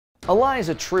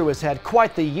Eliza True has had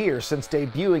quite the year since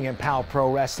debuting in POW Pro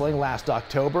Wrestling last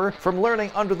October, from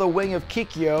learning under the wing of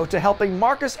Kikyo to helping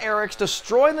Marcus Eriks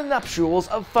destroy the nuptials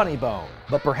of Funny Bone.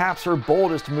 But perhaps her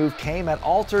boldest move came at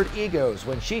Altered Egos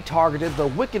when she targeted the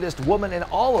wickedest woman in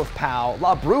all of POW,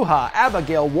 La Bruja,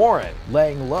 Abigail Warren.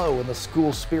 Laying low in the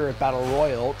School Spirit Battle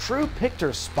Royal, True picked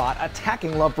her spot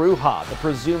attacking La Bruja, the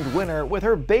presumed winner, with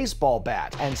her baseball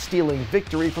bat and stealing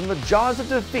victory from the jaws of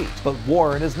defeat. But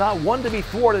Warren is not one to be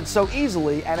thwarted so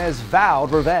easily and has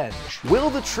vowed revenge. Will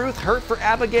the truth hurt for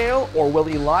Abigail, or will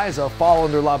Eliza fall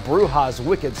under La Bruja's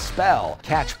wicked spell?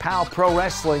 Catch POW Pro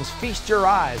Wrestling's Feast Your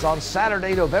Eyes on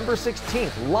Saturday, November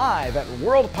 16th, live at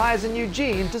Whirled Pies in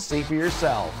Eugene to see for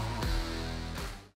yourself.